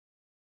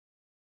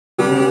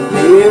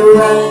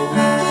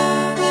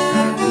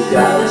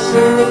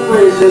the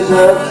places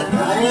up,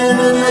 lying in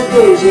the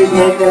daisies,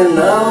 making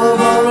love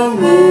on a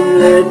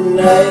moonlit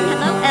night.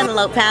 Hello,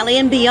 Antelope Valley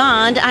and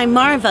beyond. I'm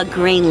Marva,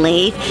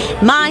 Greenleaf.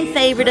 My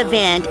favorite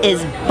event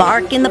is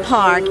Bark in the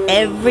Park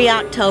every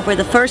October,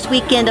 the first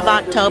weekend of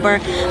October.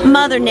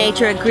 Mother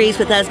Nature agrees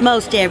with us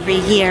most every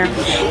year,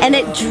 and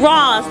it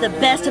draws the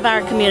best of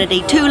our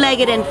community,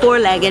 two-legged and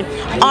four-legged,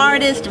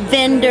 artists,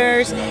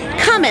 vendors.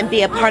 Come and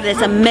be a part of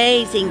this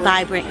amazing,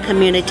 vibrant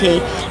community.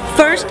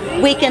 First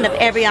weekend of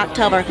every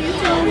October.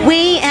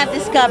 We have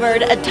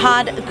discovered a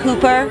Todd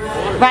Cooper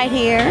right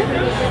here,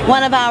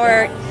 one of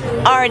our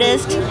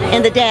artists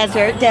in the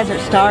desert. Desert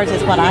Stars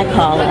is what I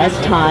call us,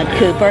 Todd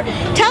Cooper.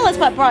 Tell us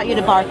what brought you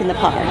to Bark in the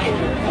Park.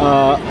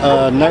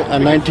 A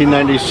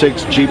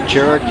 1996 Jeep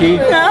Cherokee.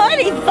 Oh,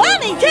 and he's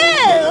funny too!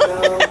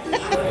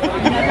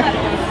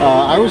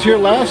 I was here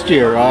last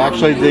year.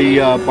 Actually, the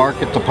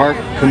Bark at the Park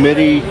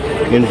committee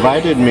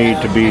invited me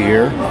to be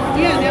here,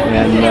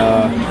 and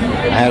I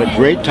had a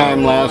great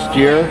time last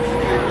year.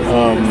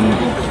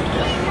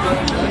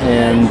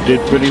 And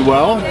did pretty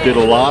well. Did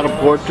a lot of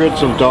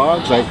portraits of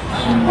dogs.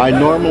 I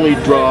normally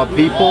draw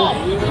people,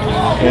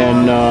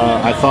 and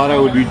I thought I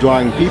would be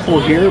drawing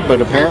people here,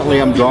 but apparently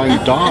I'm drawing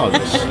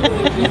dogs.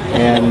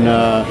 And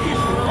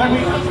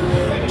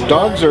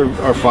dogs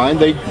are fine.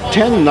 They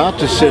tend not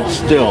to sit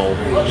still,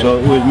 so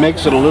it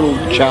makes it a little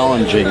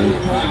challenging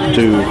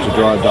to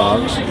draw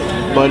dogs.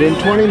 But in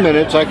 20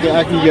 minutes, I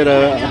can get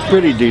a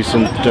pretty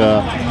decent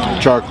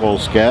charcoal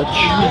sketch.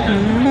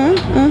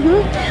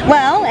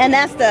 Well, and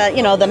that's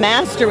the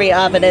mastery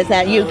of it, is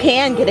that you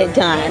can get it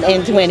done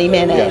in 20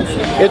 minutes.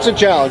 Yeah. It's a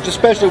challenge,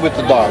 especially with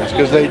the dogs,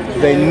 because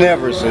they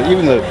never sit.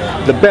 Even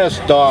the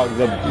best dog,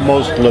 the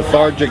most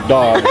lethargic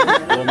dog,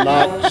 will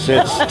not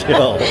sit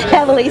still.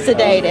 Heavily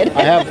sedated.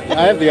 I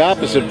have the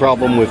opposite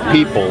problem with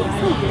people,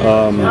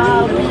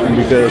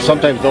 because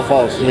sometimes they'll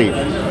fall asleep.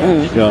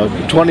 You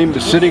know,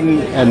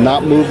 sitting and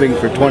not moving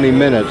for 20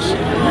 minutes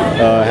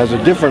has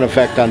a different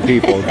effect on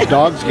people.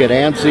 Dogs get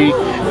antsy,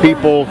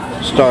 people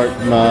start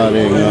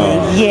nodding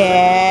off.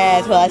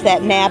 Yes, well, it's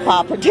that nap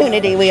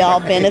opportunity we all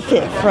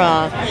benefit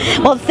from.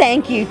 Well,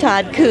 thank you,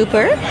 Todd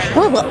Cooper.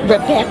 Well,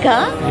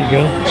 Rebecca. There you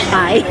go.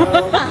 Hi.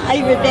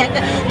 Hi,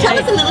 Rebecca. Tell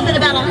us a little bit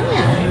about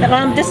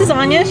Anya. This is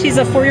Anya. She's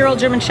a 4-year-old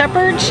German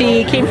Shepherd.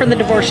 She came from the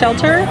divorce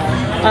shelter.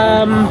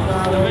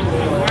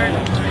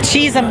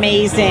 She's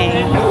amazing.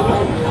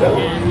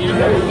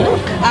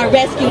 Our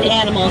rescued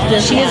animals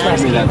just She is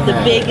rescued.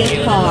 the biggest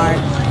part.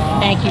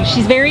 Thank you.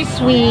 She's very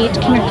sweet.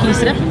 Come here, can you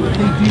sit up?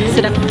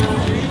 Sit up.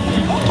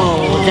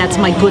 Oh, that's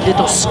my good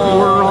little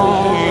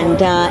squirrel.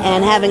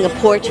 And having a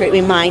portrait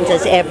reminds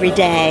us every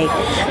day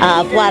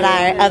of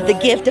the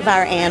gift of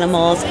our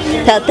animals.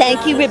 So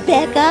thank you,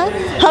 Rebecca.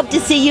 Hope to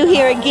see you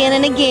here again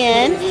and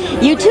again.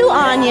 You too,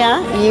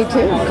 Anya. You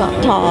too,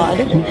 Todd.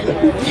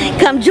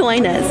 Come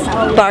join us.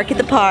 Bark at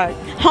the Park.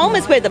 Home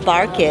is where the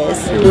bark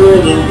is.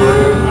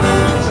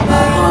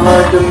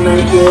 Hard to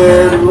make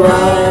it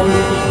rhyme.